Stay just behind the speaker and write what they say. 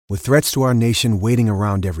With threats to our nation waiting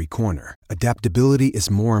around every corner, adaptability is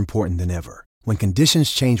more important than ever. When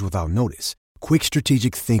conditions change without notice, quick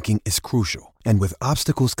strategic thinking is crucial. And with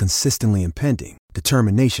obstacles consistently impending,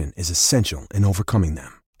 determination is essential in overcoming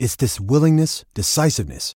them. It's this willingness,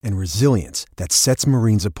 decisiveness, and resilience that sets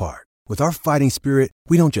Marines apart. With our fighting spirit,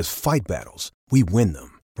 we don't just fight battles, we win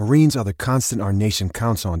them. Marines are the constant our nation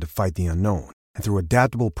counts on to fight the unknown. And through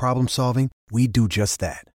adaptable problem solving, we do just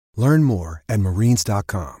that. Learn more at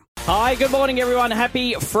marines.com. Hi, good morning everyone.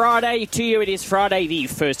 Happy Friday to you. It is Friday the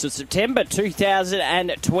 1st of September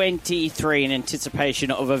 2023 in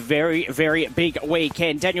anticipation of a very, very big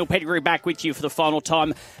weekend. Daniel Pettigrew back with you for the final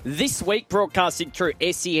time this week, broadcasting through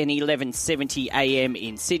SEN 1170 AM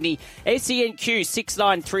in Sydney, SENQ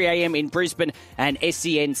 693 AM in Brisbane and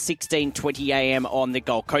SEN 1620 AM on the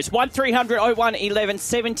Gold Coast. 1300 01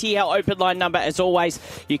 1170, our open line number as always.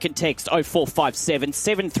 You can text 0457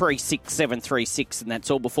 736 736 and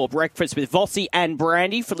that's all before breakfast with Vossi and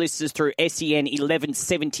Brandy for listeners through SEN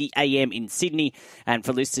 1170 AM in Sydney, and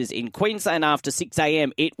for listeners in Queensland after 6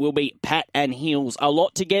 AM it will be Pat and Hills. A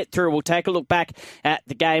lot to get through. We'll take a look back at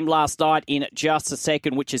the game last night in just a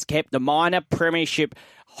second, which has kept the minor premiership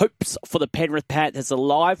hopes for the Penrith Panthers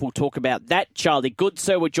alive. We'll talk about that. Charlie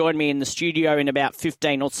Goodsir will join me in the studio in about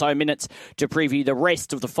 15 or so minutes to preview the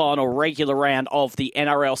rest of the final regular round of the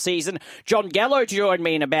NRL season. John Gallo joined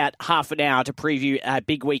me in about half an hour to preview a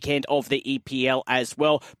big weekend of the EPL as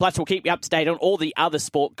well. Plus, we'll keep you up to date on all the other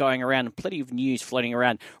sport going around and plenty of news floating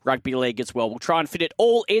around rugby league as well. We'll try and fit it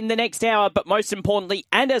all in the next hour, but most importantly,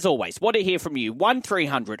 and as always, want to hear from you.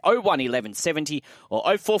 1300 01 1170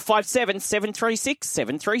 or 0457 736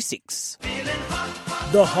 736.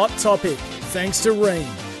 The hot topic, thanks to Rheem.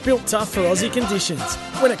 Built tough for Aussie conditions.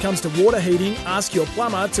 When it comes to water heating, ask your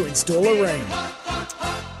plumber to install a Rheem.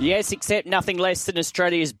 Yes, except nothing less than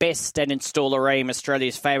Australia's best and install a Rheem,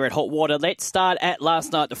 Australia's favourite hot water. Let's start at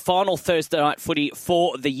last night, the final Thursday night footy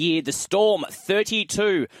for the year. The Storm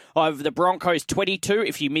 32 over the Broncos 22.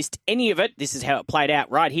 If you missed any of it, this is how it played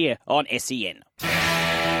out right here on SEN.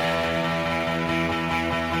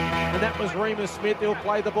 And that was Remus Smith. He'll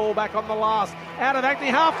play the ball back on the last. Out of acting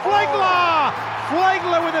half. Flegler!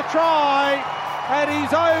 Flegler with a try. And he's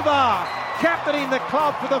over. Captaining the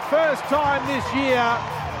club for the first time this year.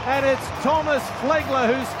 And it's Thomas Flegler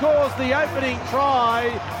who scores the opening try.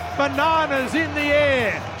 Bananas in the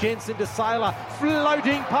air. Jensen to Saylor.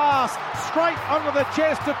 Floating pass. Straight onto the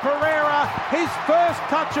chest of Pereira. His first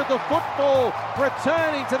touch of the football.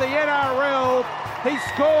 Returning to the NRL. He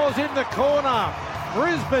scores in the corner.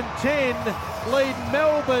 Brisbane 10, lead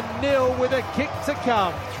Melbourne 0 with a kick to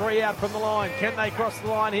come. 3 out from the line. Can they cross the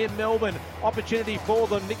line here? Melbourne, opportunity for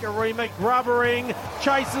them. Nicarima grubbering,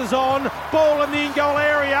 chases on, ball in the in-goal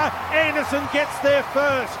area. Anderson gets there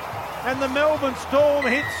first, and the Melbourne Storm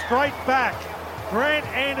hits straight back. Grant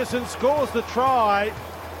Anderson scores the try,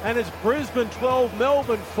 and it's Brisbane 12,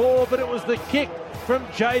 Melbourne 4, but it was the kick from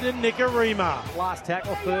Jaden Nicarima. Last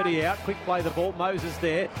tackle, 30 out. Quick play the ball. Moses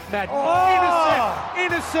there. Madden.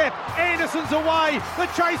 Intercept. Anderson's away. The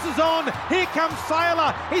chase is on. Here comes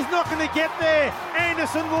Saylor. He's not going to get there.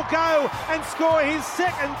 Anderson will go and score his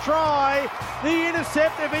second try. The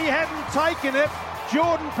intercept, if he hadn't taken it,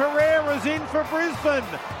 Jordan Pereira's in for Brisbane.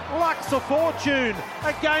 Lux of fortune.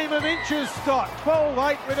 A game of inches, Scott.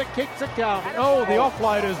 12-8 with a kick to come. Oh, the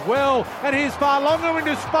offload as well. And here's Farlongo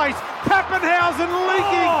into space. Pappenhausen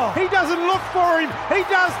leaking. He doesn't look for him. He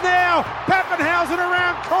does now. Pappenhausen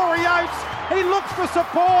around Corey Oates. He looks for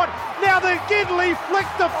support. Now the Gidley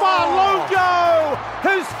flick to Farlongo,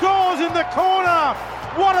 who scores in the corner.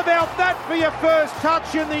 What about that for your first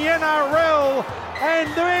touch in the NRL?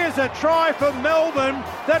 And there's a try for Melbourne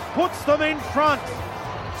that puts them in front.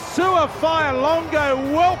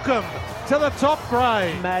 Su'Fa'alongo, welcome to the top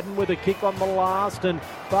grade. Madden with a kick on the last, and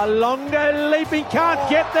Fa'alongo leaping, can't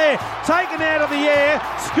get there. Taken out of the air,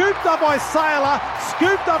 scooped up by Saylor,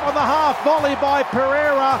 scooped up on the half volley by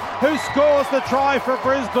Pereira, who scores the try for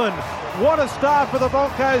Brisbane. What a start for the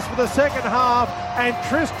Broncos for the second half, and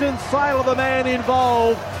Tristan Saylor, the man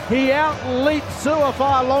involved, he out-leaped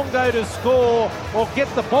Su'Fa'alongo to score or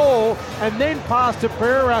get the ball, and then passed to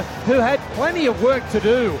Pereira, who had plenty of work to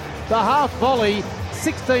do. The half volley,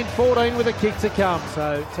 16-14 with a kick to come.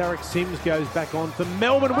 So Tarek Sims goes back on for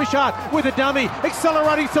Melbourne. Wishart with a dummy,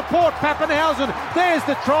 accelerating support, Pappenhausen. There's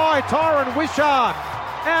the try, Tyron Wishart.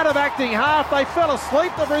 Out of acting half, they fell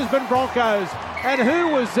asleep, the Brisbane Broncos. And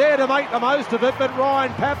who was there to make the most of it but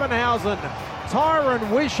Ryan Pappenhausen?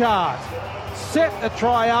 Tyron Wishart set the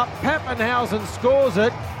try up, Pappenhausen scores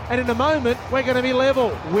it, and in a moment we're going to be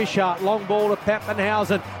level. Wishart, long ball to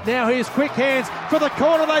Pappenhausen. Now here's quick hands for the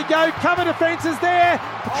corner they go. Cover defence is there.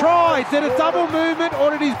 Try. Did a double movement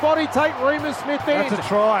or did his body take Remus Smith in? That's a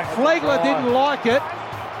try. Flegler didn't like it.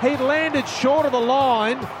 He landed short of the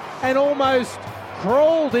line and almost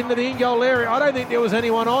crawled into the in-goal area. I don't think there was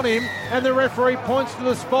anyone on him, and the referee points to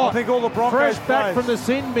the spot. I think all the Broncos fresh back from the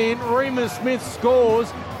sin bin. Remus Smith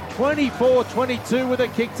scores 24-22 with a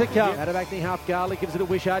kick to come. Out of acting half, Garley gives it to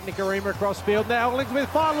Wishart. Nicarima across field. Now links with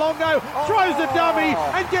Farlongo. Throws a dummy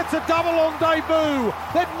and gets a double on debut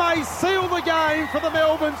that may seal the game for the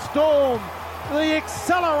Melbourne Storm. The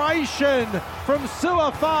acceleration from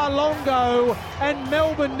Sua Farlongo, and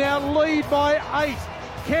Melbourne now lead by 8.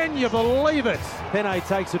 Can you believe it? Penne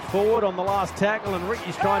takes it forward on the last tackle, and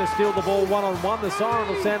Ricky's trying to steal the ball one-on-one. The siren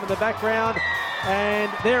will sound in the background, and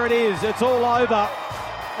there it is. It's all over.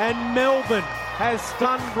 And Melbourne has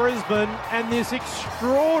stunned Brisbane, and this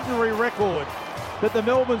extraordinary record that the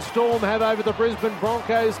Melbourne Storm have over the Brisbane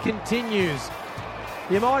Broncos continues.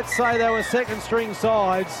 You might say they were second-string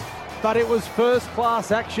sides, but it was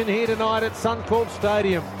first-class action here tonight at Suncorp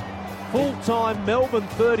Stadium. Full-time Melbourne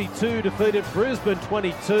 32 defeated Brisbane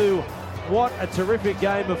 22. What a terrific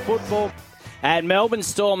game of football. And Melbourne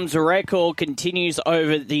Storm's record continues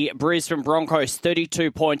over the Brisbane Broncos,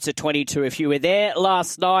 32 points to 22. If you were there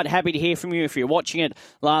last night, happy to hear from you. If you're watching it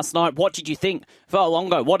last night, what did you think?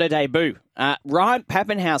 Farlongo, what a debut. Ryan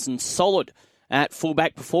Pappenhausen, solid at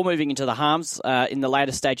fullback before moving into the halves in the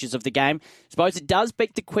later stages of the game. I suppose it does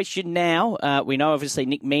beg the question now. We know obviously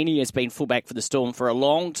Nick Meaney has been fullback for the Storm for a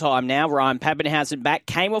long time now. Ryan Pappenhausen back,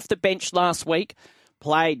 came off the bench last week,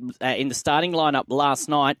 played in the starting lineup last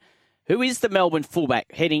night. Who is the Melbourne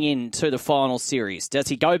fullback heading into the final series? Does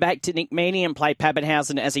he go back to Nick Meaney and play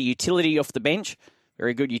Pappenhausen as a utility off the bench?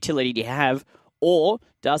 Very good utility to have. Or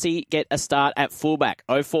does he get a start at fullback?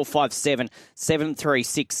 0457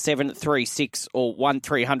 736 736 or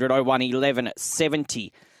 1300 01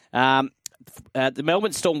 1170. The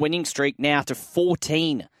Melbourne Storm winning streak now to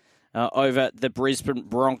 14 over the Brisbane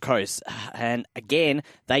Broncos. And again,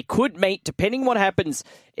 they could meet, depending what happens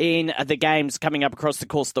in the games coming up across the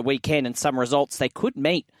course of the weekend and some results, they could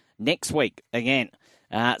meet next week again.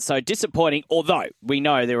 So disappointing, although we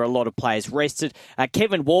know there are a lot of players rested.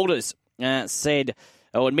 Kevin Walters said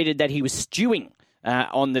or admitted that he was stewing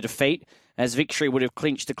on the defeat, as victory would have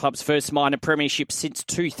clinched the club's first minor premiership since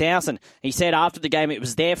 2000. He said after the game, it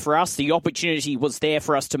was there for us. The opportunity was there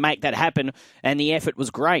for us to make that happen, and the effort was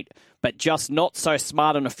great, but just not so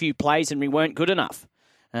smart on a few plays, and we weren't good enough.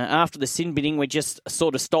 After the sin binning, we just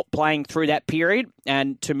sort of stopped playing through that period,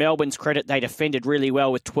 and to Melbourne's credit, they defended really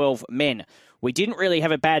well with 12 men. We didn't really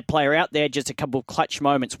have a bad player out there, just a couple of clutch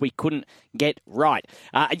moments we couldn't get right.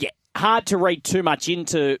 Hard to read too much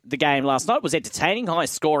into the game last night. It was entertaining, high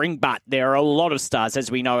scoring, but there are a lot of stars, as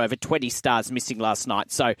we know, over 20 stars missing last night.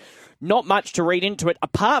 So not much to read into it,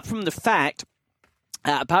 apart from the fact,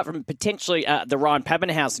 apart from potentially the Ryan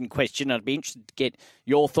Pappenhausen question. I'd be interested to get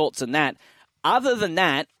your thoughts on that. Other than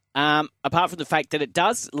that, apart from the fact that it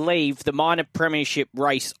does leave the minor premiership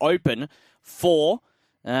race open for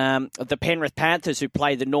the Penrith Panthers, who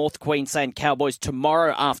play the North Queensland Cowboys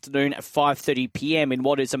tomorrow afternoon at 5:30 p.m. in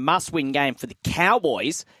what is a must-win game for the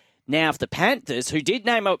Cowboys. Now, if the Panthers, who did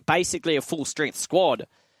name up basically a full-strength squad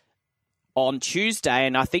on Tuesday,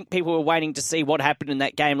 and I think people were waiting to see what happened in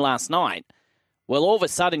that game last night, well, all of a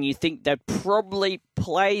sudden you think they'd probably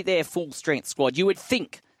play their full-strength squad. You would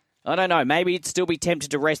think. I don't know. Maybe you'd still be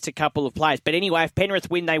tempted to rest a couple of players. But anyway, if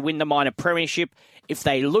Penrith win, they win the minor premiership. If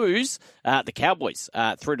they lose, the Cowboys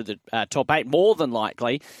through to the top 8, more than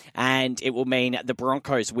likely. And it will mean the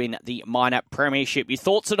Broncos win the minor premiership. Your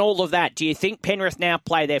thoughts on all of that? Do you think Penrith now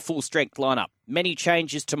play their full-strength lineup? Many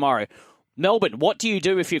changes tomorrow. Melbourne, what do you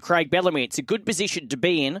do if you're Craig Bellamy? It's a good position to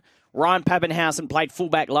be in. Ryan Pappenhausen played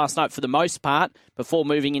fullback last night for the most part before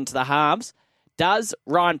moving into the halves. Does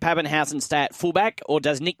Ryan Pappenhausen stay at fullback, or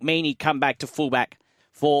does Nick Meaney come back to fullback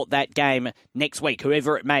for that game next week,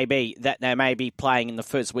 whoever it may be that they may be playing in the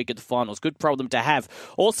first week of the finals? Good problem to have.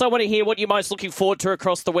 Also want to hear what you're most looking forward to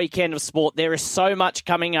across the weekend of sport. There is so much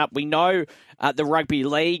coming up. We know the rugby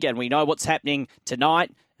league, and we know what's happening tonight.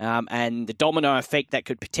 And the domino effect that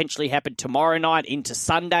could potentially happen tomorrow night into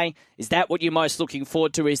Sunday. Is that what you're most looking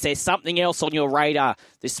forward to? Is there something else on your radar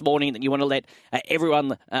this morning that you want to let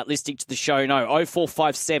everyone listening to the show know?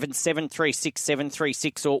 0457 736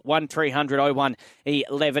 736 or 1300 01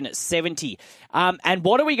 1170. And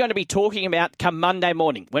what are we going to be talking about come Monday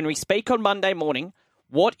morning? When we speak on Monday morning,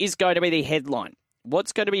 what is going to be the headline?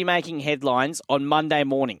 What's going to be making headlines on Monday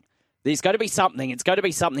morning? There's going to be something. It's going to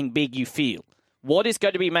be something big, you feel. what is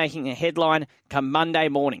going to be making a headline come Monday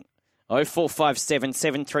morning? 0457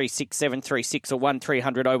 736 736 or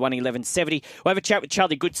 1300 01 1170. We'll have a chat with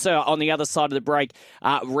Charlie Goodsir on the other side of the break.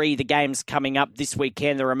 Re the games coming up this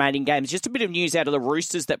weekend, the remaining games. Just a bit of news out of the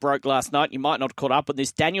Roosters that broke last night. You might not have caught up on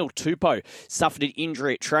this. Daniel Tupou suffered an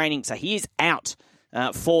injury at training, so he is out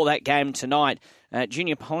for that game tonight.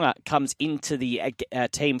 Junior Ponga comes into the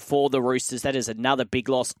team for the Roosters. That is another big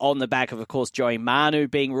loss on the back of course, Joey Manu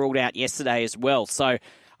being ruled out yesterday as well. So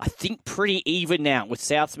I think pretty even now with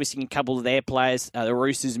Souths missing a couple of their players, the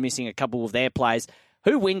Roosters missing a couple of their players.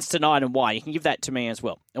 Who wins tonight and why? You can give that to me as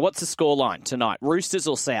well. And what's the scoreline tonight? Roosters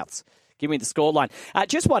or Souths? Give me the scoreline.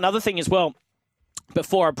 Just one other thing as well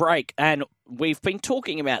before a break, and we've been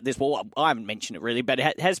talking about this. Well, I haven't mentioned it really, but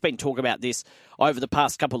it has been talk about this over the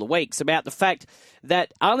past couple of weeks about the fact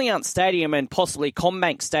that Allianz Stadium and possibly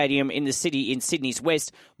CommBank Stadium in the city in Sydney's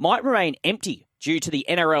west might remain empty due to the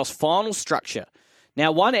NRL's final structure.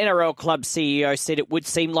 Now, one NRL club CEO said it would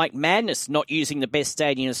seem like madness not using the best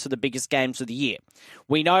stadiums for the biggest games of the year.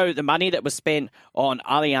 We know the money that was spent on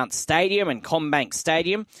Allianz Stadium and CommBank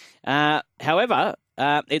Stadium. However,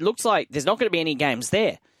 it looks like there's not going to be any games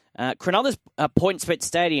there. Cronulla's PointsBet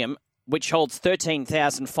Stadium, which holds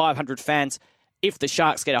 13,500 fans, if the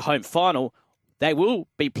Sharks get a home final, they will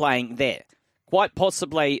be playing there. Quite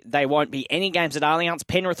possibly, there won't be any games at Allianz.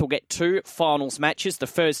 Penrith will get 2 finals matches. The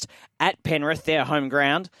first at Penrith, their home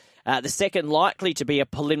ground. The second likely to be a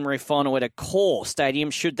preliminary final at a core stadium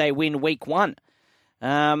should they win week 1.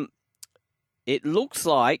 It looks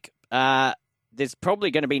like there's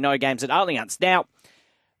probably going to be no games at Allianz. Now,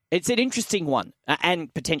 it's an interesting one,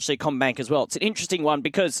 and potentially CommBank as well. It's an interesting one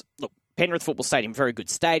because, look, Penrith Football Stadium, very good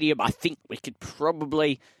stadium. I think we could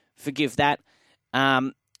probably forgive that.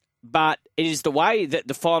 But it is the way that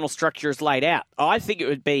the final structure is laid out. I think it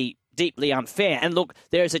would be deeply unfair. And look,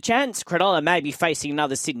 there is a chance Cronulla may be facing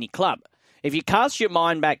another Sydney club. If you cast your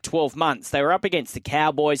mind back 12 months, they were up against the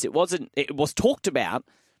Cowboys. It was talked about,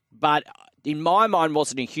 but in my mind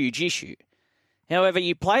wasn't a huge issue. However,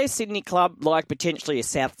 you play a Sydney club like potentially a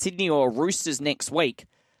South Sydney or a Roosters next week,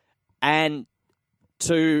 and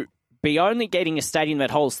to be only getting a stadium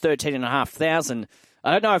that holds 13,500,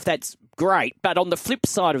 I don't know if that's great, but on the flip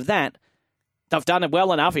side of that, they've done it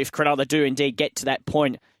well enough if Cronulla do indeed get to that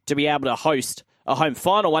point to be able to host a home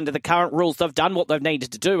final under the current rules. They've done what they've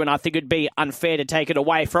needed to do, and I think it'd be unfair to take it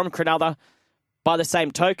away from Cronulla by the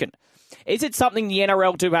same token. Is it something the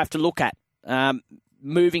NRL do have to look at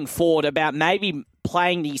moving forward about maybe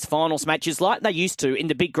playing these finals matches like they used to in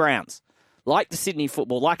the big grounds, like the Sydney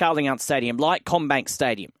Football, like Allianz Stadium, like CommBank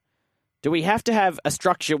Stadium? Do we have to have a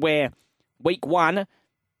structure where week 1,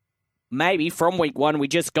 maybe from week 1, we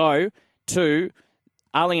just go to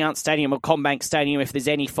Allianz Stadium or CommBank Stadium if there's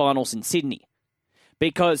any finals in Sydney?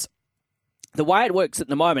 Because the way it works at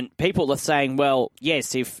the moment, people are saying, well,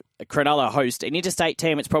 yes, if Cronulla host an interstate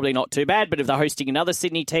team, it's probably not too bad, but if they're hosting another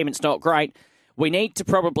Sydney team, it's not great. We need to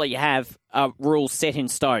probably have rules set in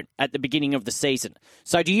stone at the beginning of the season.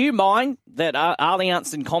 So do you mind that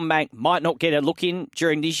Allianz and CommBank might not get a look in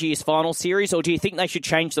during this year's final series, or do you think they should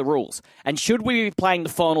change the rules? And should we be playing the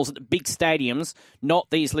finals at the big stadiums, not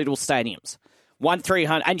these little stadiums?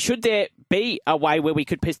 1-300. And should there be a way where we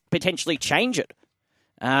could potentially change it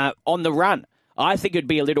on the run? I think it'd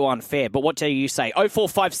be a little unfair, but what do you say?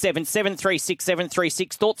 0457 736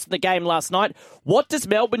 736. Thoughts on the game last night? What does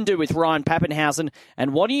Melbourne do with Ryan Pappenhausen?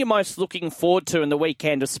 And what are you most looking forward to in the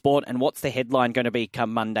weekend of sport? And what's the headline going to be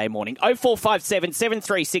come Monday morning? 0457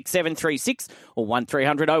 736 736 or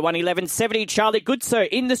 1300 01 1170. Charlie Goodsir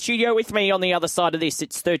in the studio with me on the other side of this.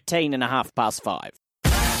 It's 5:13.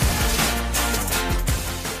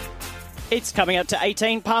 It's coming up to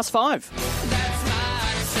 5:18.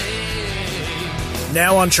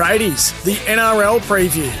 Now on Tradies, the NRL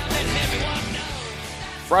preview.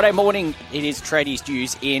 Friday morning, it is Tradies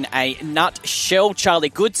news in a nutshell. Charlie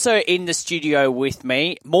Goodsir in the studio with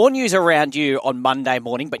me. More news around you on Monday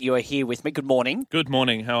morning, but you are here with me. Good morning. Good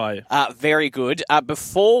morning. How are you? Very good.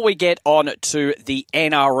 Before we get on to the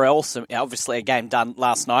NRL, obviously a game done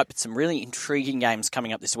last night, but some really intriguing games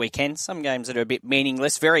coming up this weekend. Some games that are a bit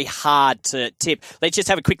meaningless, very hard to tip. Let's just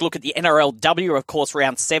have a quick look at the NRLW. Of course,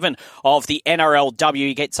 round 7 of the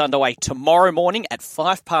NRLW gets underway tomorrow morning at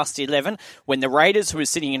 11:05 when the Raiders, who are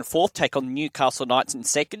sitting sitting in fourth, take on Newcastle Knights in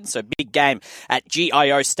second. So big game at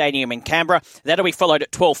GIO Stadium in Canberra. That'll be followed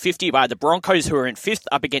at 12:50 by the Broncos, who are in fifth,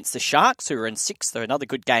 up against the Sharks, who are in sixth. So another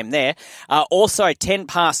good game there. Also,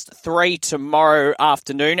 3:10 tomorrow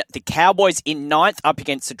afternoon, the Cowboys in ninth, up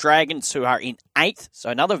against the Dragons, who are in eighth.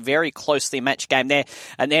 So another very closely matched game there.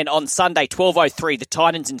 And then on Sunday, 12:03, the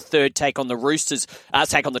Titans in third take on the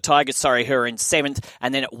Tigers, who are in seventh.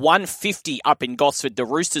 And then at 1:50 up in Gosford, the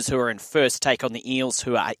Roosters, who are in first, take on the Eels,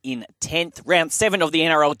 who are in 10th. Round 7 of the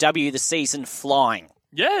NRLW, the season flying.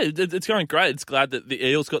 Yeah, it's going great. It's glad that the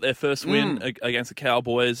Eels got their first win against the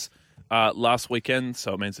Cowboys last weekend.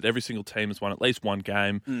 So it means that every single team has won at least one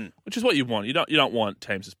game, which is what you want. You don't want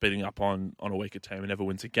teams just beating up on a weaker team who never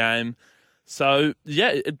wins a game. So,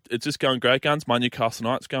 yeah, it's just going great, Guns. My Newcastle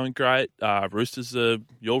Knights going great. Your Roosters are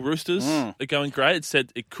going great. It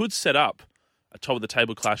said it could set up a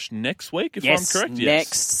top-of-the-table clash next week, if I'm correct. Yes,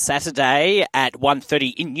 next Saturday at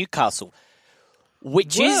 1:30 in Newcastle,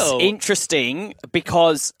 which is interesting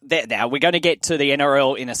because now we're going to get to the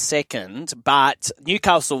NRL in a second, but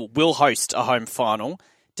Newcastle will host a home final.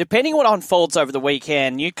 Depending on what unfolds over the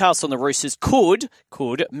weekend, Newcastle and the Roosters could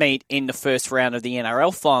meet in the first round of the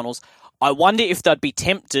NRL finals. I wonder if they'd be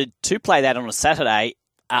tempted to play that on a Saturday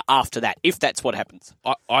after that, if that's what happens.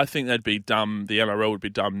 I think they'd be dumb. The NRL would be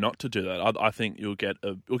dumb not to do that. I think you'll get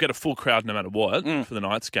a full crowd no matter what for the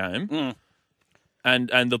Knights game. And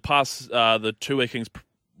the 2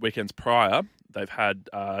 weekends prior, they've had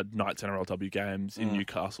Knights NRLW games in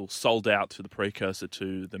Newcastle sold out to the precursor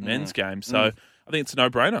to the men's game. So I think it's a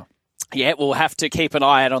no-brainer. Yeah, we'll have to keep an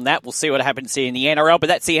eye out on that. We'll see what happens here in the NRL, but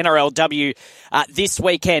that's the NRLW this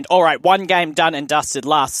weekend. All right, one game done and dusted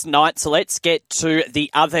last night, so let's get to the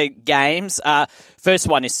other games. First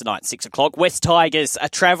one is tonight, 6 o'clock. West Tigers are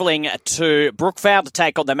travelling to Brookvale to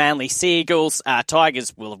take on the Manly Seagulls.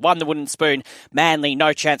 Tigers will have won the wooden spoon. Manly,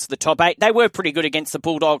 no chance of the top 8. They were pretty good against the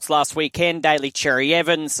Bulldogs last weekend. Daly Cherry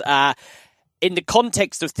Evans. In the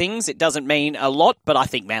context of things, it doesn't mean a lot, but I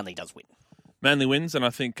think Manly does win. Manly wins, and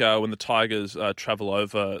I think when the Tigers travel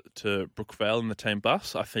over to Brookvale in the team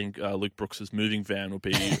bus, I think Luke Brooks' moving van will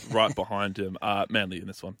be right behind him. Manly in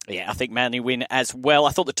this one. Yeah, I think Manly win as well.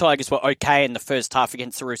 I thought the Tigers were okay in the first half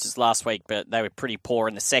against the Roosters last week, but they were pretty poor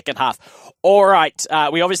in the second half. All right,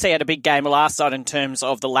 we obviously had a big game last night in terms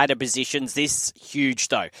of the ladder positions. This huge,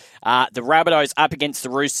 though. The Rabbitohs up against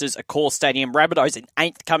the Roosters at Core Stadium. Rabbitohs in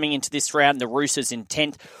 8th coming into this round, the Roosters in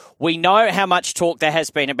 10th. We know how much talk there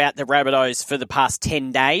has been about the Rabbitohs for the past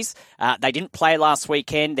 10 days. They didn't play last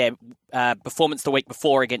weekend. Their performance the week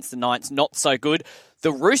before against the Knights, not so good.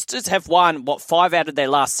 The Roosters have won, 5 out of their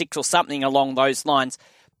last 6 or something along those lines,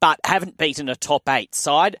 but haven't beaten a top 8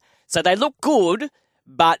 side. So they look good,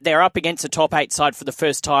 but they're up against a top 8 side for the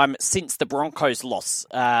first time since the Broncos loss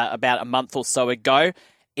about a month or so ago.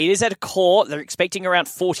 It is at a Core. They're expecting around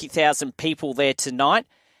 40,000 people there tonight.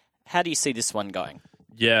 How do you see this one going?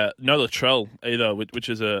 Yeah, no Latrell either, which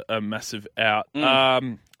is a massive out.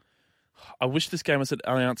 I wish this game was at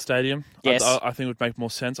Allianz Stadium. Yes. I think it would make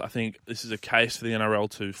more sense. I think this is a case for the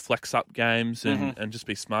NRL to flex up games and just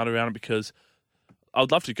be smart around it, because I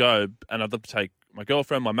would love to go and I'd love to take my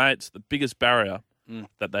girlfriend, my mates. The biggest barrier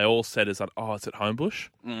that they all said is that, it's at Homebush.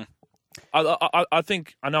 I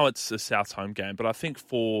think, I know it's a South's home game, but I think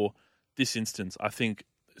for this instance, I think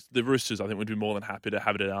the Roosters, would be more than happy to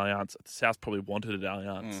have it at Allianz. South probably wanted it at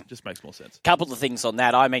Allianz. It just makes more sense. Couple of things on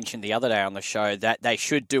that. I mentioned the other day on the show that they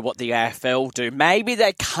should do what the AFL do. Maybe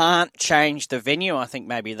they can't change the venue. I think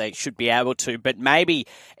maybe they should be able to. But maybe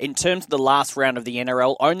in terms of the last round of the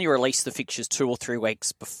NRL, only release the fixtures 2 or 3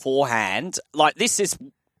 weeks beforehand. Like, this is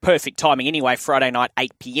perfect timing anyway, Friday night,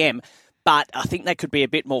 8 p.m. But I think they could be a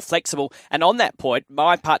bit more flexible. And on that point,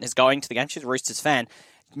 my partner's going to the game. She's a Roosters fan.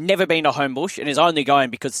 Never been to Homebush and is only going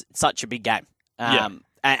because it's such a big game. And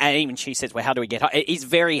even she says, well, how do we get home? It is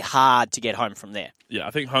very hard to get home from there. Yeah,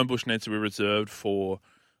 I think Homebush needs to be reserved for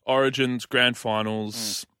Origins, Grand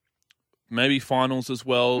Finals, maybe Finals as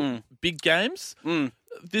well. Big games.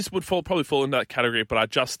 This would probably fall into that category, but I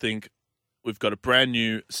just think we've got a brand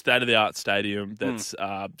new state-of-the-art stadium that's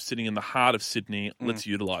sitting in the heart of Sydney. Let's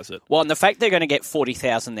utilise it. Well, and the fact they're going to get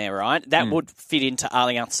 40,000 there, right? That would fit into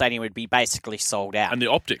Allianz Stadium. Would be basically sold out. And the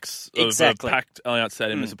optics of a packed Allianz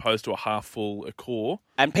Stadium as opposed to a half-full Core.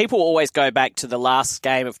 And people always go back to the last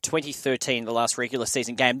game of 2013, the last regular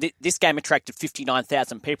season game. This game attracted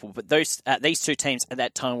 59,000 people, but these two teams at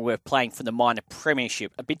that time were playing for the minor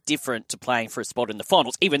premiership, a bit different to playing for a spot in the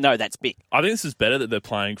finals, even though that's big. I think this is better that they're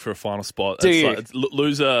playing for a final spot. It's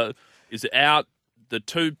loser is out. The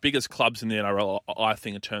two biggest clubs in the NRL, I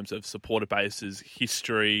think, in terms of supporter bases,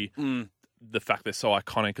 history, the fact they're so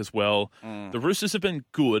iconic as well. The Roosters have been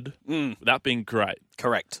good without being great.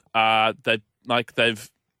 Correct. They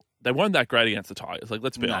weren't that great against the Tigers. Like,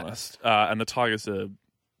 let's be honest. And the Tigers are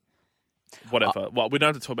whatever. Well, we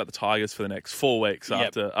don't have to talk about the Tigers for the next 4 weeks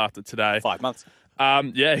after today. 5 months.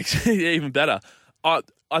 Yeah, even better.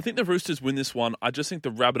 I think the Roosters win this one. I just think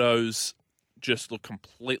the Rabbitohs just look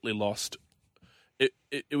completely lost.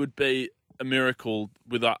 It would be a miracle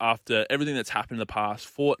after everything that's happened in the past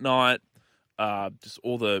fortnight, just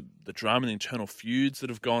all the drama and the internal feuds that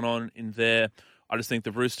have gone on in there. I just think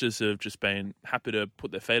the Roosters have just been happy to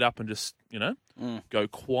put their feet up and just, go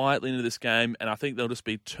quietly into this game. And I think they'll just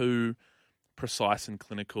be too precise and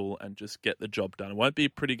clinical and just get the job done. It won't be a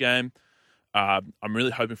pretty game. I'm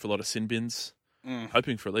really hoping for a lot of sin bins.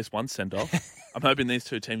 Hoping for at least one send-off. I'm hoping these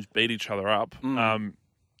two teams beat each other up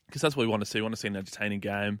because that's what we want to see. We want to see an entertaining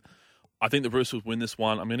game. I think the Roosters win this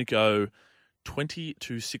one. I'm going to go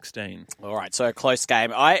 20-16. All right, so a close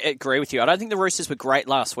game. I agree with you. I don't think the Roosters were great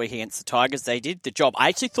last week against the Tigers. They did the job. I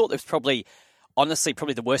actually thought it was probably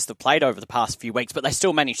the worst they've played over the past few weeks, but they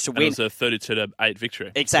still managed to win. It was a 32-8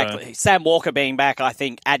 victory. Exactly. So. Sam Walker being back, I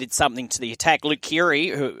think, added something to the attack. Luke Keary,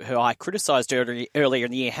 who I criticised earlier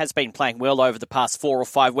in the year, has been playing well over the past 4 or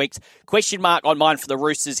 5 weeks. Question mark on mine for the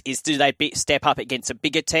Roosters is, do they step up against a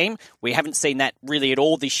bigger team? We haven't seen that really at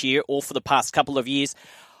all this year or for the past couple of years.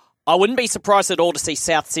 I wouldn't be surprised at all to see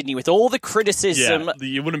South Sydney with all the criticism. Yeah,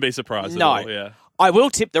 you wouldn't be surprised at all, yeah. I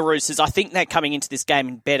will tip the Roosters. I think they're coming into this game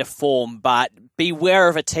in better form, but beware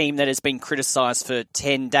of a team that has been criticised for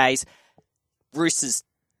 10 days. Roosters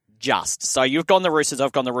just. So you've gone the Roosters,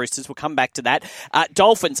 I've gone the Roosters. We'll come back to that.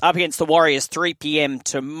 Dolphins up against the Warriors, 3 p.m.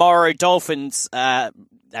 tomorrow. Dolphins,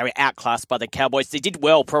 they were outclassed by the Cowboys. They did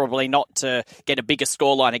well probably not to get a bigger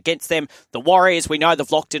scoreline against them. The Warriors, we know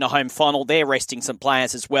they've locked in a home final. They're resting some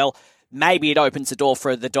players as well. Maybe it opens the door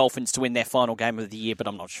for the Dolphins to win their final game of the year, but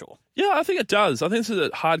I'm not sure. Yeah, I think it does. I think this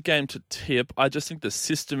is a hard game to tip. I just think the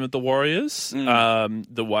system of the Warriors,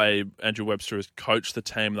 the way Andrew Webster has coached the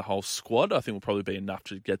team, the whole squad, I think will probably be enough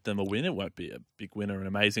to get them a win. It won't be a big win or an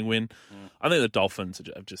amazing win. I think the Dolphins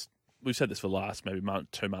have just, we've said this for the last maybe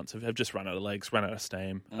 2 months, have just run out of legs, run out of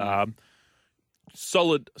steam.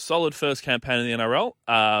 Solid first campaign in the NRL,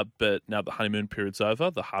 but now the honeymoon period's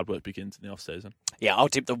over, the hard work begins in the off-season. Yeah, I'll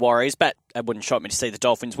tip the Warriors, but it wouldn't shock me to see the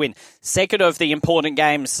Dolphins win. Second of the important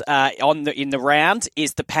games in the round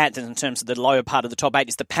is the Panthers, in terms of the lower part of the top 8,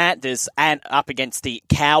 is the Panthers and up against the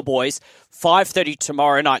Cowboys. 5:30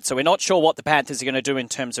 tomorrow night, so we're not sure what the Panthers are going to do in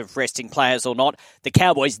terms of resting players or not. The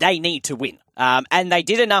Cowboys, they need to win. And they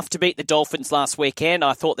did enough to beat the Dolphins last weekend.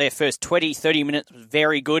 I thought their first 20, 30 minutes was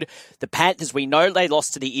very good. The Panthers, we know they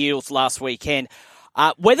lost to the Eels last weekend.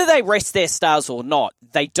 Whether they rest their stars or not,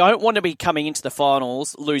 they don't want to be coming into the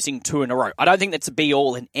finals losing 2 in a row. I don't think that's a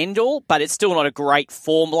be-all and end-all, but it's still not a great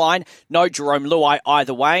form line. No Jerome Luai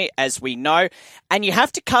either way, as we know. And you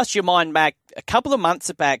have to cast your mind back a couple of months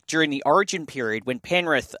back during the Origin period when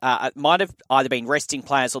Penrith might have either been resting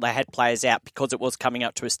players or they had players out because it was coming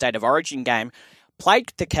up to a State of Origin game,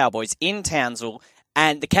 played the Cowboys in Townsville,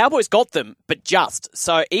 and the Cowboys got them, but just.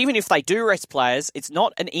 So even if they do rest players, it's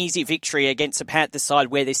not an easy victory against a Panthers side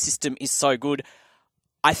where their system is so good.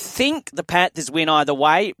 I think the Panthers win either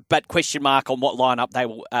way, but question mark on what lineup they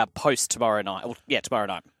will post tomorrow night. Tomorrow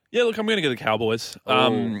night. Yeah, look, I'm going to go the Cowboys.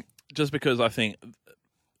 Just because I think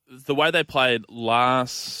the way they played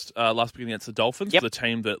last week against the Dolphins was a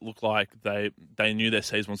team that looked like they knew their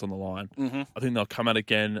season was on the line. Mm-hmm. I think they'll come out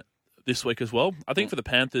again this week as well. I think for the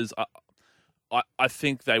Panthers, I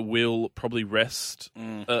think they will probably rest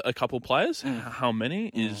a couple players. How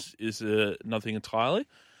many is another thing entirely.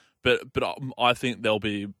 But I think they'll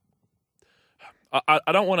be.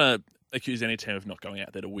 I don't want to accuse any team of not going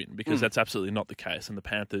out there to win because that's absolutely not the case. And the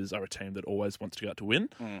Panthers are a team that always wants to go out to win.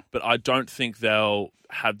 But I don't think they'll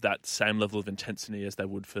have that same level of intensity as they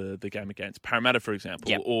would for the game against Parramatta, for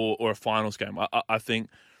example, or a finals game. I think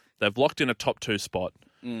they've locked in a top 2 spot.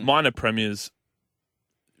 Minor premiers.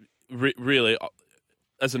 Really,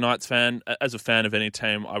 as a Knights fan, as a fan of any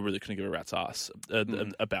team, I really couldn't give a rat's ass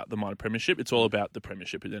about the minor premiership. It's all about the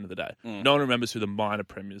premiership at the end of the day. No one remembers who the minor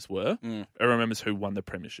premiers were. Everyone remembers who won the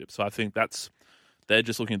premiership. So I think they're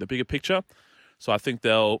just looking at the bigger picture. So I think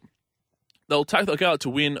they'll go out to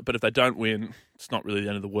win, but if they don't win, it's not really the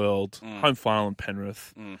end of the world. Home final in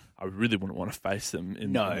Penrith, I really wouldn't want to face them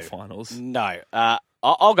in the finals. No.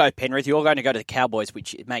 I'll go Penrith. You're going to go to the Cowboys,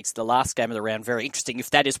 which makes the last game of the round very interesting if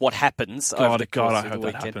that is what happens. God, I hope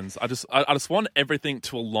that happens. I just want everything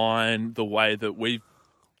to align the way that we've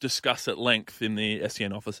discussed at length in the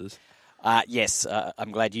SEN offices. Yes,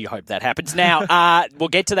 I'm glad you hope that happens. Now, we'll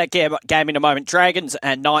get to that game in a moment. Dragons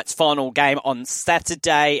and Knights final game on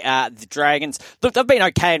Saturday. The Dragons, look, they've been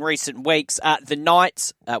okay in recent weeks. The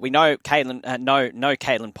Knights, we know Kalen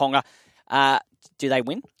Ponga. Do they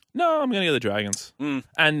win? No, I'm going to go the Dragons.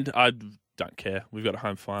 And I don't care. We've got a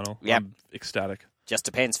home final. Yep. I'm ecstatic. Just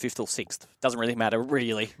depends, 5th or 6th. Doesn't really matter,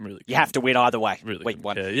 really. Really, you have to win either way. Really, week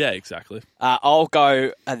one. Yeah, exactly. I'll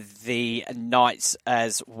go the Knights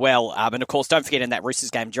as well. And, of course, don't forget in that Roosters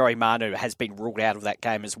game, Joey Manu has been ruled out of that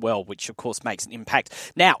game as well, which, of course, makes an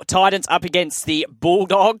impact. Now, Titans up against the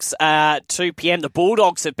Bulldogs, 2 p.m. The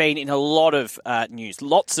Bulldogs have been in a lot of news,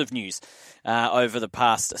 lots of news over the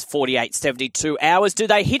past 48, 72 hours. Do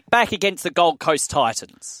they hit back against the Gold Coast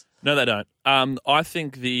Titans? No, they don't. I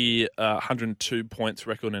think the 102 points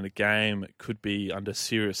record in a game could be under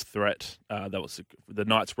serious threat. That was the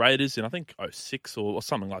Knights Raiders in, I think, 06 or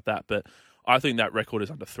something like that. But I think that record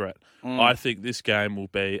is under threat. I think this game will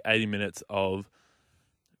be 80 minutes of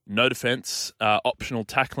no defence, optional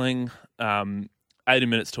tackling, 80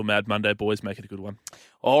 minutes till Mad Monday, boys. Make it a good one.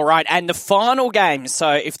 All right, and the final game.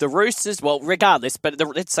 So if the Roosters, well, regardless, but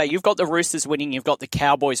let's say you've got the Roosters winning, you've got the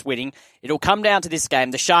Cowboys winning. It'll come down to this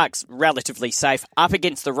game. The Sharks, relatively safe, up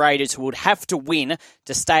against the Raiders, who would have to win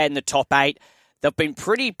to stay in the top 8. They've been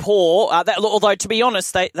pretty poor, although, to be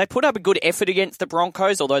honest, they put up a good effort against the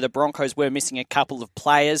Broncos, although the Broncos were missing a couple of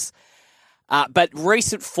players. But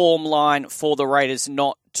recent form line for the Raiders,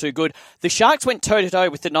 not too good. The Sharks went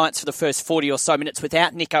toe-to-toe with the Knights for the first 40 or so minutes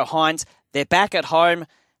without Nico Hines. They're back at home.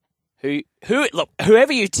 Look,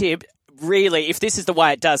 whoever you tip, really, if this is the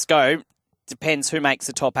way it does go, depends who makes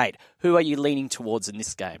the top 8. Who are you leaning towards in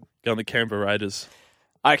this game? Go on the Canberra Raiders.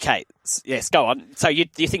 Okay, yes, go on. So do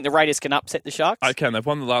you think the Raiders can upset the Sharks? I can. They've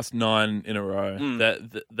won the last 9 in a row.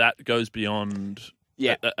 That goes beyond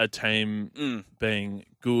a team being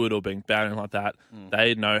good or being bad and like that.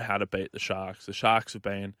 They know how to beat the Sharks. The Sharks have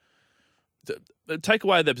been... Take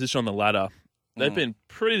away their position on the ladder. They've been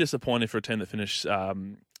pretty disappointing for a team that finished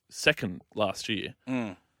second last year.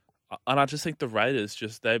 And I just think the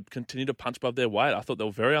Raiders, they continue to punch above their weight. I thought they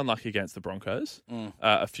were very unlucky against the Broncos.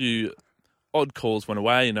 A few odd calls went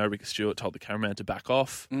away. Ricky Stewart told the cameraman to back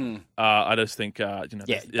off. I just think,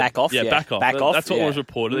 back off. Yeah, back off. Back off. That's what was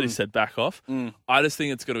reported. That he said back off. I just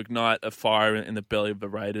think it's going to ignite a fire in the belly of the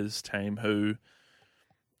Raiders team, who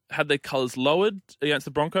had their colours lowered against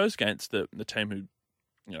the Broncos, against the team who,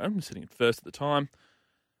 sitting in first at the time.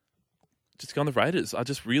 Just go on the Raiders. I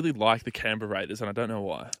just really like the Canberra Raiders, and I don't know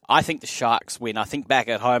why. I think the Sharks win. I think back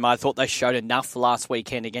at home, I thought they showed enough last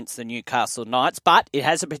weekend against the Newcastle Knights, but it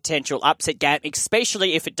has a potential upset game,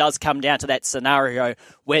 especially if it does come down to that scenario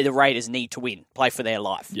where the Raiders need to win, play for their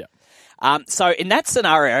life. Yeah. So in that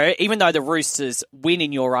scenario, even though the Roosters win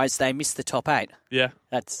in your eyes, they miss the top 8. Yeah.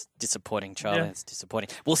 That's disappointing, Charlie. Yeah. That's disappointing.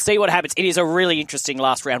 We'll see what happens. It is a really interesting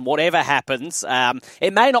last round. Whatever happens,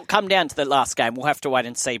 it may not come down to the last game. We'll have to wait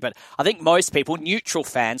and see. But I think most people, neutral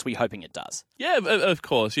fans, we're hoping it does. Yeah, of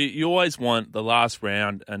course. You always want the last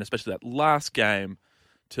round, and especially that last game,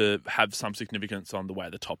 to have some significance on the way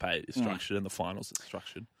the top 8 is structured and the finals is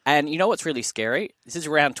structured. And you know what's really scary? This is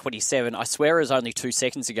round 27. I swear it was only 2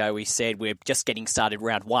 seconds ago we said we're just getting started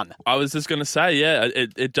round 1. I was just going to say,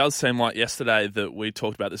 it does seem like yesterday that we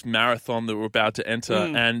talked about this marathon that we're about to enter,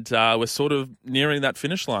 and we're sort of nearing that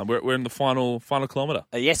finish line. We're in the final kilometre.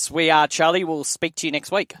 Yes, we are, Charlie. We'll speak to you next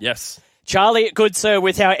week. Yes. Charlie, good sir,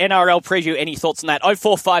 with our NRL preview. Any thoughts on that?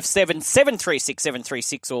 0457 736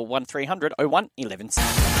 736 or 1300 01 11.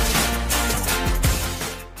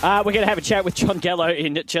 We're going to have a chat with John Gallo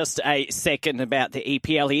in just a second about the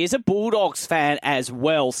EPL. He is a Bulldogs fan as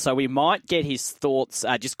well, so we might get his thoughts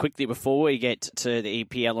just quickly before we get to the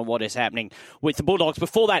EPL and what is happening with the Bulldogs.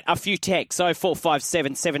 Before that, a few texts,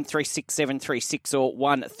 0457 736 736 or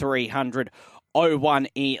 1300 01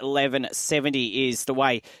 1170 is the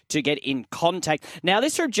way to get in contact. Now,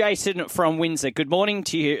 this from Jason from Windsor. Good morning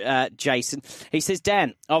to you, Jason. He says,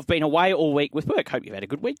 Dan, I've been away all week with work. Hope you've had a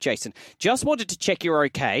good week, Jason. Just wanted to check you're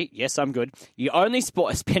okay. Yes, I'm good. You only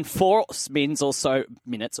spent 4 minutes or so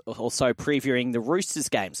previewing the Roosters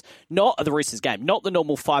games. Not the Roosters game, not the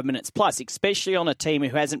normal 5 minutes plus, especially on a team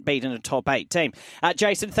who hasn't beaten a top 8 team.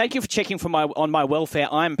 Jason, thank you for checking on my welfare.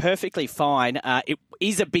 I'm perfectly fine. It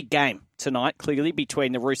is a big game tonight, clearly,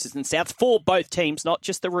 between the Roosters and Souths, for both teams, not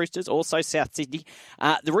just the Roosters, also South Sydney.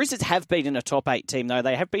 The Roosters have beaten a top 8 team, though.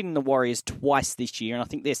 They have beaten the Warriors twice this year, and I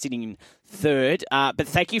think they're sitting in third. But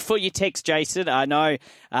thank you for your text, Jason. I know,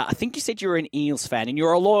 I think you said you're an Eels fan, and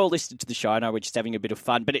you're a loyal listener to the show. I know we're just having a bit of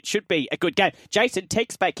fun, but it should be a good game. Jason,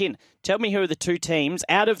 text back in. Tell me who are the 2 teams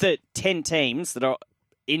out of the 10 teams that are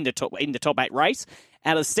in the top 8 race,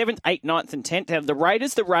 Out of 7th, 8th, 9th and 10th, out of the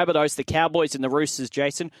Raiders, the Rabbitohs, the Cowboys and the Roosters,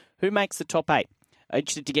 Jason, who makes the top 8?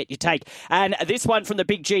 Interested to get your take. And this one from the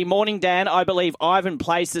Big G. Morning, Dan. I believe Ivan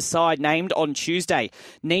plays the side named on Tuesday.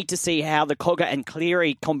 Need to see how the Cogger and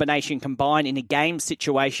Cleary combination combine in a game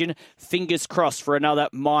situation. Fingers crossed for another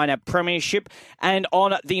minor premiership. And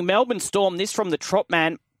on the Melbourne Storm, this from the Trot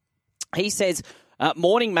Man. He says,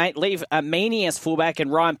 morning, mate. Leave Meany as fullback and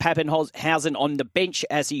Ryan Pappenhausen on the bench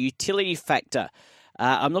as a utility factor.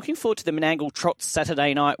 I'm looking forward to the Menangle Trot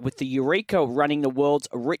Saturday night with the Eureka running the world's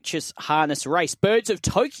richest harness race. Birds of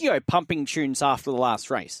Tokyo pumping tunes after the last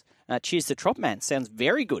race. Cheers to Trot Man. Sounds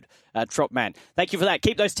very good, Trot Man. Thank you for that.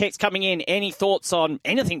 Keep those texts coming in. Any thoughts on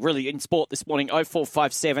anything really in sport this morning?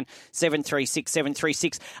 0457 736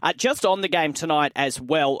 736. Just on the game tonight as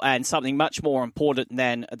well, and something much more important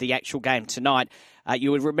than the actual game tonight.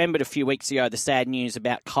 You would remember a few weeks ago the sad news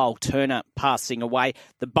about Kyle Turner passing away.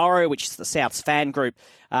 The Borough, which is the South's fan group,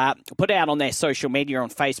 put out on their social media, on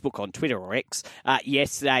Facebook, on Twitter or X,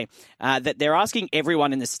 yesterday, that they're asking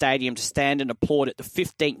everyone in the stadium to stand and applaud at the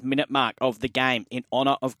 15th minute mark of the game in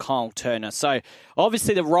honour of Kyle Turner. So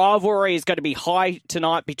obviously the rivalry is going to be high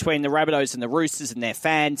tonight between the Rabbitohs and the Roosters and their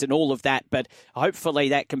fans and all of that, but hopefully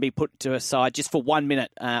that can be put to a side just for 1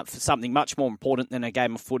 minute for something much more important than a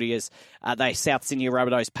game of footy as they South Sydney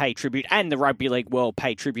Rabbitohs pay tribute and the Rugby League world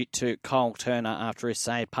pay tribute to Kyle Turner after his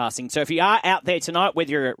sad passing. So if you are out there tonight,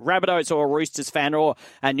 whether you're a Rabbitohs or a Roosters fan or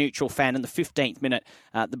a neutral fan, in the 15th minute,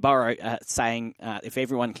 the Borough saying if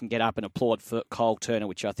everyone can get up and applaud for Kyle Turner,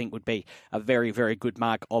 which I think would be a very, very good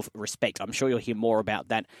mark of respect. I'm sure you'll hear more about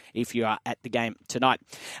that if you are at the game tonight.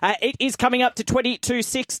 It is coming up to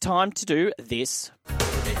 22:06. Time to do this.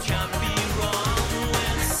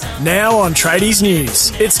 Now on Tradies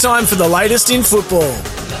News, it's time for the latest in football.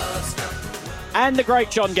 And the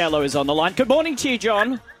great John Gallo is on the line. Good morning to you,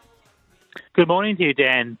 John. Good morning to you,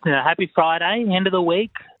 Dan. Happy Friday, end of the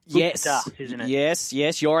week. Good stuff, isn't it?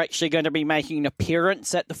 Yes. You're actually going to be making an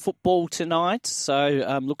appearance at the football tonight, so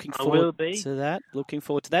I'm looking forward to that.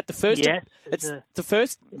 It's the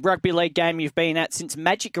first rugby league game you've been at since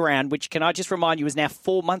Magic Round, which, can I just remind you, was now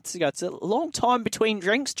 4 months ago. It's a long time between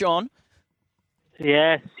drinks, John.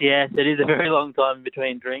 Yes, it is a very long time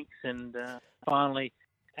between drinks, and finally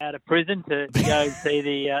out of prison to go and see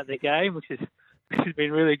the game, which has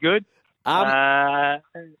been really good. So I'm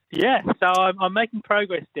making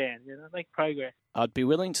progress, Dan. Making progress. I'd be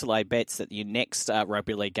willing to lay bets that your next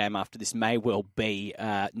rugby league game after this may well be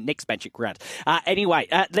next Magic Round. Anyway,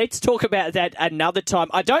 let's talk about that another time.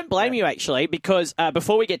 I don't blame you, actually, because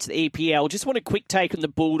before we get to the EPL, just want a quick take on the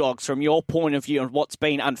Bulldogs from your point of view on what's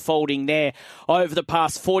been unfolding there over the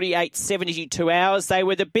past 48, 72 hours. They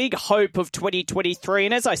were the big hope of 2023.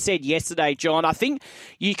 And as I said yesterday, John, I think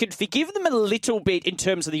you can forgive them a little bit in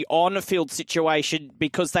terms of the on-field situation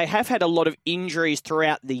because they have had a lot of injuries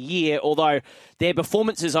throughout the year, although their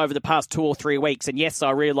performances over the past 2 or 3 weeks, and yes, I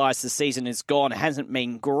realise the season is gone, it hasn't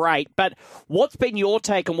been great, but what's been your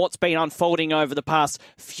take on what's been unfolding over the past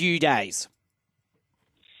few days?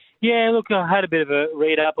 Yeah, look, I had a bit of a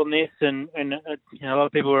read up on this, and a lot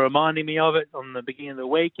of people were reminding me of it on the beginning of the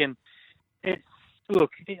week, and I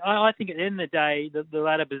think at the end of the day, the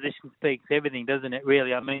ladder position speaks everything, doesn't it,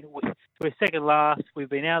 really? I mean, we're second last, we've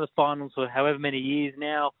been out of the finals for however many years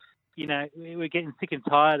now. We're getting sick and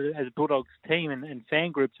tired as a Bulldogs team and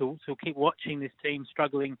fan groups who'll keep watching this team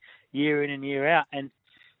struggling year in and year out. And,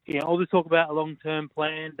 all the talk about a long-term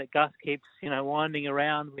plan that Gus keeps, winding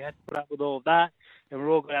around. We have to put up with all of that. And we've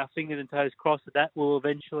all got our fingers and toes crossed that will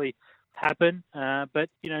eventually happen. But,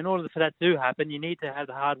 in order for that to happen, you need to have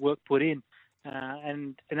the hard work put in.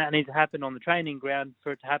 And that needs to happen on the training ground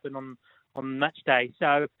for it to happen on match day.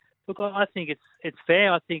 So, look, I think it's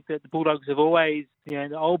fair. I think that the Bulldogs have always,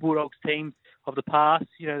 the old Bulldogs teams of the past,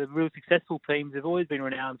 the real successful teams have always been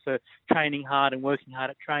renowned for training hard and working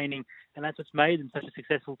hard at training, and that's what's made them such a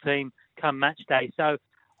successful team come match day. So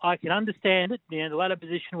I can understand it. The ladder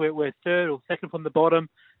position, we're third or second from the bottom,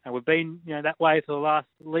 and we've been, that way for the last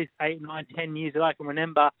at least 8, 9, 10 years that I can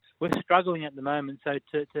remember. We're struggling at the moment. So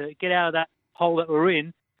to get out of that hole that we're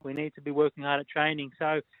in, we need to be working hard at training.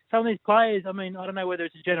 So some of these players, I don't know whether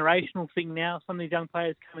it's a generational thing now. Some of these young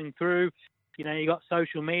players coming through, you got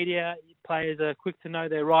social media. Players are quick to know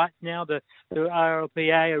their rights now. The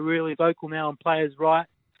RLPA are really vocal now on players'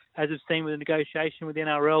 rights, as we've seen with the negotiation with the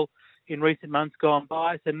NRL in recent months gone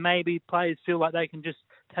by. So maybe players feel like they can just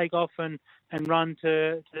take off and run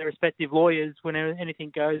to their respective lawyers when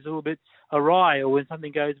anything goes a little bit awry or when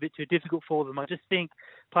something goes a bit too difficult for them. I just think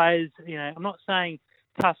players, I'm not saying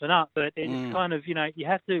toughen up. But it's kind of, you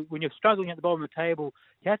have to, when you're struggling at the bottom of the table,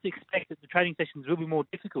 you have to expect that the training sessions will be more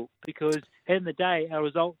difficult because at the end of the day, our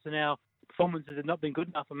results and our performances have not been good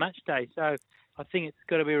enough on match day. So I think it's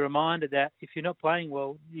got to be a reminder that if you're not playing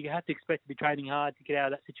well, you have to expect to be training hard to get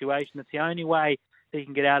out of that situation. That's the only way that you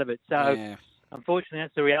can get out of it. So unfortunately,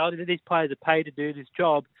 that's the reality that these players are paid to do this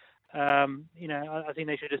job. I think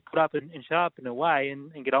they should just put up and sharpen away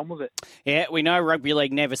and get on with it. Yeah, we know rugby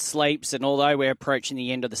league never sleeps, and although we're approaching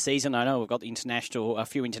the end of the season, I know we've got a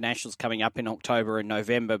few internationals coming up in October and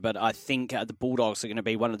November, but I think the Bulldogs are going to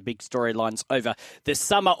be one of the big storylines over the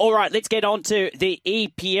summer. All right, let's get on to the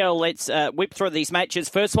EPL. Let's whip through these matches.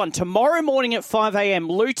 First one, tomorrow morning at 5 a.m,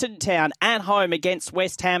 Luton Town at home against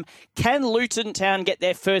West Ham. Can Luton Town get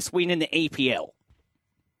their first win in the EPL?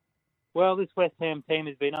 Well, this West Ham team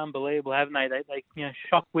has been unbelievable, haven't they? They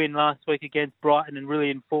shock win last week against Brighton and really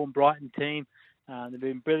informed Brighton team. They've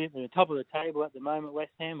been brilliant. They're top of the table at the moment.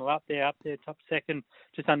 West Ham are up there, top second,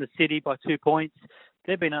 just under City by 2 points.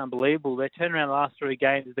 They've been unbelievable. Their turnaround the last 3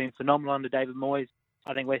 games has been phenomenal under David Moyes.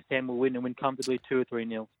 I think West Ham will win and win comfortably 2 or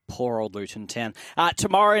 3-0. Poor old Luton Town.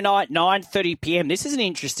 Tomorrow night, 9:30 p.m. This is an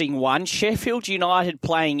interesting one. Sheffield United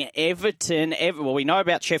playing Everton. Well, we know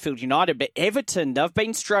about Sheffield United, but Everton, they've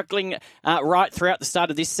been struggling right throughout the start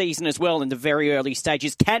of this season as well in the very early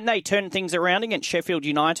stages. Can they turn things around against Sheffield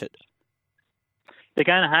United? They're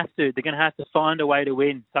going to have to. They're going to have to find a way to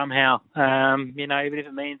win somehow. Even if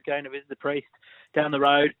it means going to visit the priest down the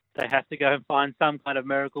road, they have to go and find some kind of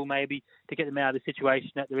miracle maybe to get them out of the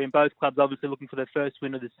situation that they're in. Both clubs obviously looking for their first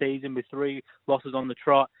win of the season with 3 losses on the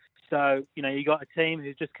trot. So, you got a team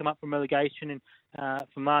who's just come up from relegation and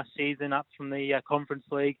from last season, up from the Conference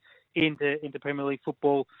League into Premier League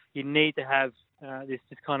football. You need to have this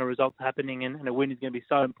kind of result happening, and a win is going to be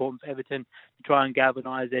so important for Everton to try and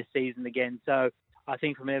galvanise their season again. So I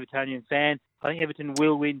think from an Evertonian fan, I think Everton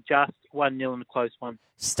will win just 1-0 in a close one.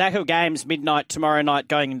 Stack of games midnight tomorrow night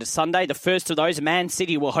going into Sunday. The first of those, Man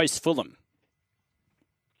City will host Fulham.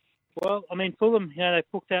 Well, Fulham, they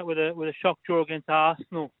booked out with a shock draw against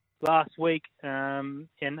Arsenal last week, and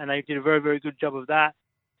they did a very, very good job of that.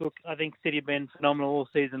 Look, I think City have been phenomenal all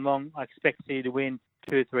season long. I expect City to win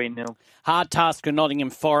 2-3-0. Hard task for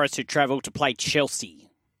Nottingham Forest, who travel to play Chelsea.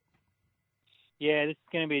 Yeah, this is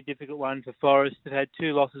going to be a difficult one for Forest. They've had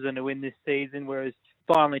 2 losses and a win this season, whereas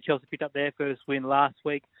finally Chelsea picked up their first win last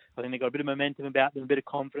week. I think they've got a bit of momentum about them, a bit of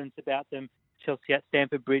confidence about them. Chelsea at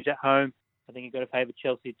Stamford Bridge at home. I think you've got to favour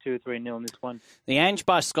Chelsea 2-3-0 in this one. The Ange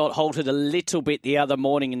by Scott halted a little bit the other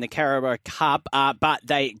morning in the Carabao Cup, but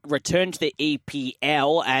they returned to the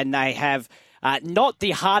EPL and they have not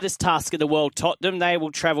the hardest task in the world, Tottenham. They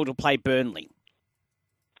will travel to play Burnley.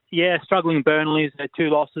 Yeah, struggling Burnley's 2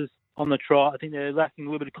 losses on the trot. I think they're lacking a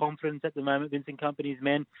little bit of confidence at the moment. Vincent Kompany's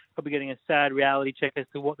men probably getting a sad reality check as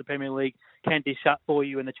to what the Premier League can dish up for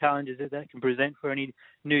you and the challenges that can present for any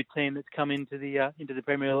new team that's come into the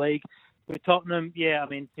Premier League. With Tottenham,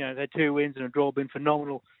 they've had 2 wins and a draw, been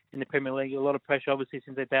phenomenal in the Premier League. A lot of pressure, obviously,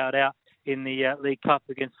 since they bowed out in the League Cup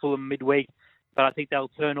against Fulham midweek. But I think they'll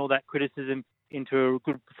turn all that criticism into a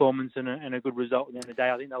good performance and a good result at the end of the day.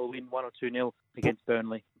 I think they'll win 1 or 2-0 against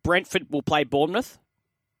Burnley. Brentford will play Bournemouth.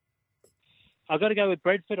 I've got to go with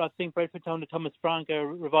Brentford. I think Brentford under Thomas Frank are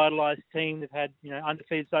a revitalised team. They've had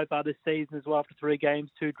undefeated so far this season as well after 3 games,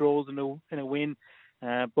 2 draws and a win.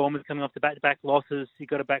 Bournemouth coming off the back-to-back losses. You've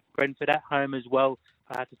got to back Brentford at home as well.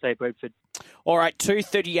 I have to say Brentford. All right,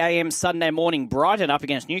 2:30 a.m. Sunday morning, Brighton up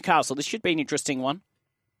against Newcastle. This should be an interesting one.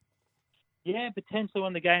 Yeah, potentially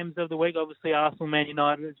one of the games of the week. Obviously, Arsenal, Man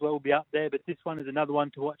United as well will be up there, but this one is another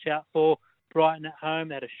one to watch out for. Brighton at home.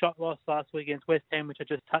 They had a shot loss last week against West Ham, which I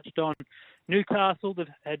just touched on. Newcastle, they've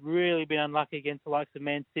had really been unlucky against the likes of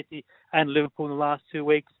Man City and Liverpool in the last 2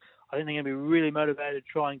 weeks. I think they're going to be really motivated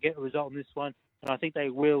to try and get a result in this one, and I think they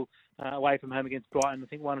will away from home against Brighton. I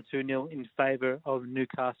think 1 or 2-0 in favour of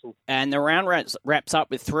Newcastle. And the round wraps up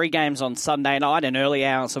with 3 games on Sunday night and early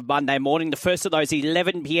hours of Monday morning. The first of those,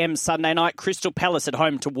 11 p.m. Sunday night, Crystal Palace at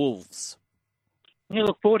home to Wolves. Yeah,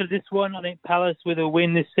 look forward to this one. I think Palace with a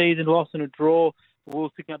win this season, loss and a draw.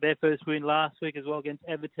 Wolves picking up their first win last week as well against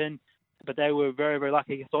Everton. But they were very, very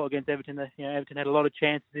lucky. I thought against Everton, Everton had a lot of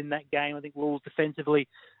chances in that game. I think Wolves defensively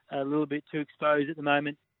a little bit too exposed at the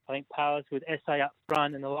moment. I think Palace with SA up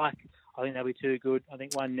front and the like, I think they'll be too good. I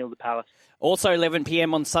think 1-0 to Palace. Also 11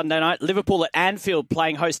 p.m. on Sunday night, Liverpool at Anfield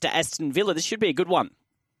playing host to Aston Villa. This should be a good one.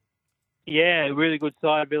 Yeah, really good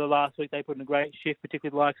side. Villa last week, they put in a great shift,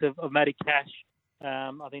 particularly the likes of Matty Cash.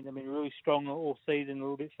 I think they've been really strong all season, a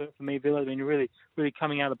little bit for me. Villa have been really, really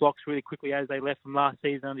coming out of the blocks really quickly as they left from last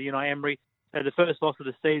season under Unai Emery. They had the first loss of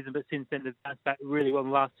the season, but since then they've bounced back really well in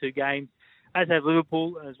the last 2 games. as have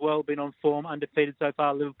Liverpool as well, been on form, undefeated so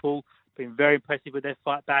far. Liverpool been very impressive with their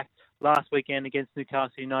fight back last weekend against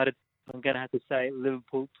Newcastle United. I'm going to have to say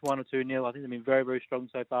Liverpool 1 or 2-0. I think they've been very, very strong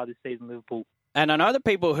so far this season, Liverpool. And I know the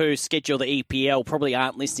people who schedule the EPL probably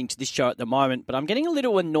aren't listening to this show at the moment, but I'm getting a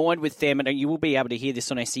little annoyed with them, and you will be able to hear this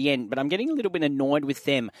on SEN, but I'm getting a little bit annoyed with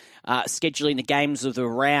them scheduling the games of the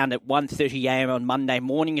round at 1:30am on Monday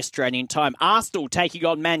morning Australian time. Arsenal taking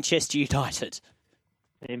on Manchester United.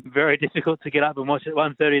 It's very difficult to get up and watch at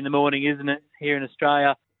 1:30 in the morning, isn't it, here in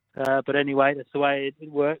Australia? But anyway, that's the way it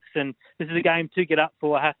works. And this is a game to get up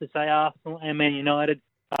for, I have to say, Arsenal and Man United.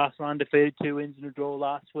 Arsenal undefeated, 2 wins and a draw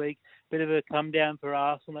last week. Bit of a come down for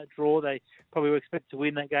Arsenal, that draw. They probably were expected to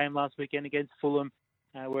win that game last weekend against Fulham,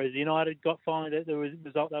 whereas United got finally the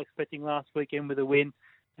result they were expecting last weekend with a win.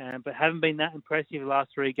 But haven't been that impressive the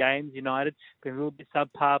last 3 games, United. Been a little bit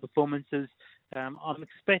subpar performances. I'm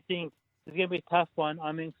expecting, it's going to be a tough one.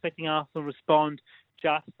 I'm expecting Arsenal to respond.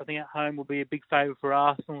 I think at home will be a big favourite for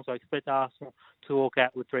Arsenal, so I expect Arsenal to walk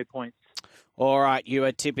out with 3 points. All right, you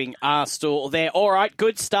are tipping Arsenal there. All right,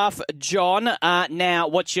 good stuff, John. Now,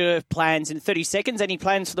 what's your plans in 30 seconds? Any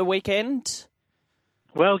plans for the weekend?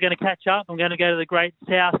 Well, going to catch up. I'm going to go to the Great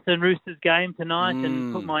South and Roosters game tonight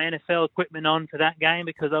and put my NFL equipment on for that game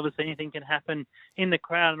because obviously anything can happen in the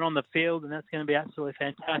crowd and on the field, and that's going to be absolutely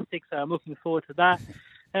fantastic. So I'm looking forward to that.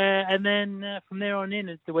 And then from there on in,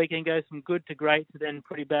 as the weekend goes from good to great to then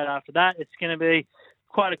pretty bad after that, it's going to be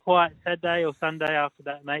quite a quiet Saturday or Sunday after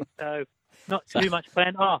that, mate. So not too much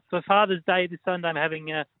planned. Oh, for Father's Day this Sunday, I'm having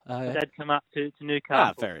Dad come up to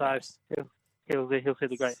Newcastle. Very nice. He'll see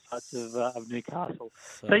the great sights of Newcastle.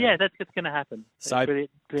 So yeah, that's what's going to happen. So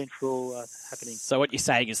brilliant for all happening. So what you're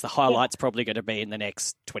saying is the highlight's probably going to be in the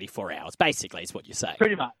next 24 hours, basically, is what you're saying.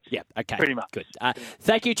 Pretty much. Yeah, okay. Pretty much. Good.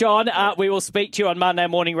 Thank you, John. We will speak to you on Monday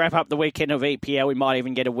morning, wrap up the weekend of EPL. We might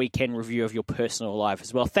even get a weekend review of your personal life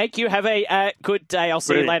as well. Thank you. Have a good day. I'll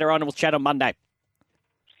see you later on and we'll chat on Monday.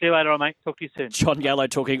 See you later on, mate. Talk to you soon. John Gallo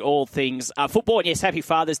talking all things football. And yes, happy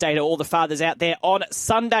Father's Day to all the fathers out there on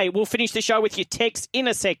Sunday. We'll finish the show with your text in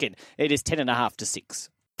a second. It is 10:05 to 6.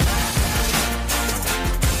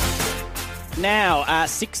 Now,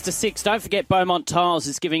 6 to 6. Don't forget Beaumont Tiles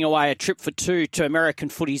is giving away a trip for 2 to American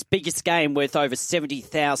footy's biggest game worth over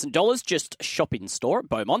 $70,000. Just shop in store at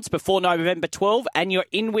Beaumont's before November 12 and you're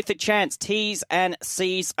in with a chance. T's and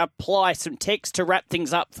C's apply. Some text to wrap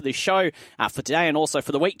things up for the show for today and also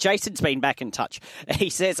for the week. Jason's been back in touch. He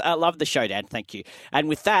says, I love the show, Dad. Thank you. And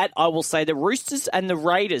with that, I will say the Roosters and the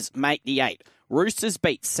Raiders make the 8. Roosters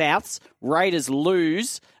beat Souths. Raiders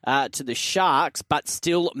lose to the Sharks, but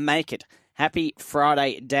still make it. Happy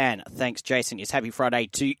Friday, Dan. Thanks, Jason. Yes, happy Friday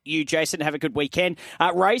to you, Jason. Have a good weekend.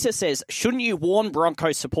 Razor says, shouldn't you warn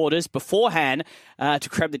Broncos supporters beforehand to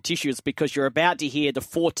grab the tissues because you're about to hear the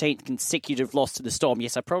 14th consecutive loss to the Storm?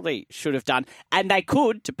 Yes, I probably should have done. And they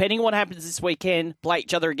could, depending on what happens this weekend, play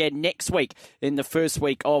each other again next week in the first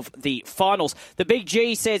week of the finals. The Big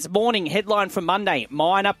G says, morning, headline for Monday,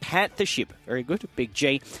 minor Panther ship. Very good, Big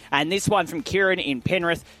G. And this one from Kieran in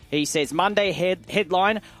Penrith. He says, Monday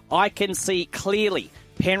headline, I can see clearly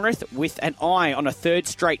Penrith with an eye on a 3rd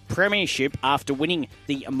straight premiership after winning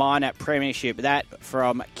the minor premiership. That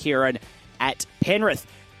from Kieran at Penrith.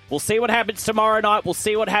 We'll see what happens tomorrow night. We'll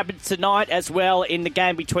see what happens tonight as well in the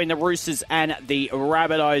game between the Roosters and the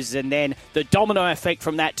Rabbitohs. And then the domino effect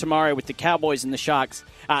from that tomorrow with the Cowboys and the Sharks.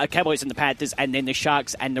 Cowboys and the Panthers, and then the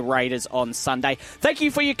Sharks and the Raiders on Sunday. Thank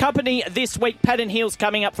you for your company this week. Pat and Heels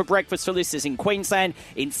coming up for breakfast for listeners in Queensland.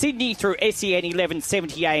 In Sydney through SEN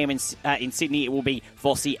 1170 AM. In Sydney, it will be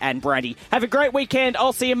Vossi and Brady. Have a great weekend.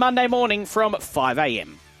 I'll see you Monday morning from 5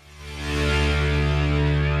 AM.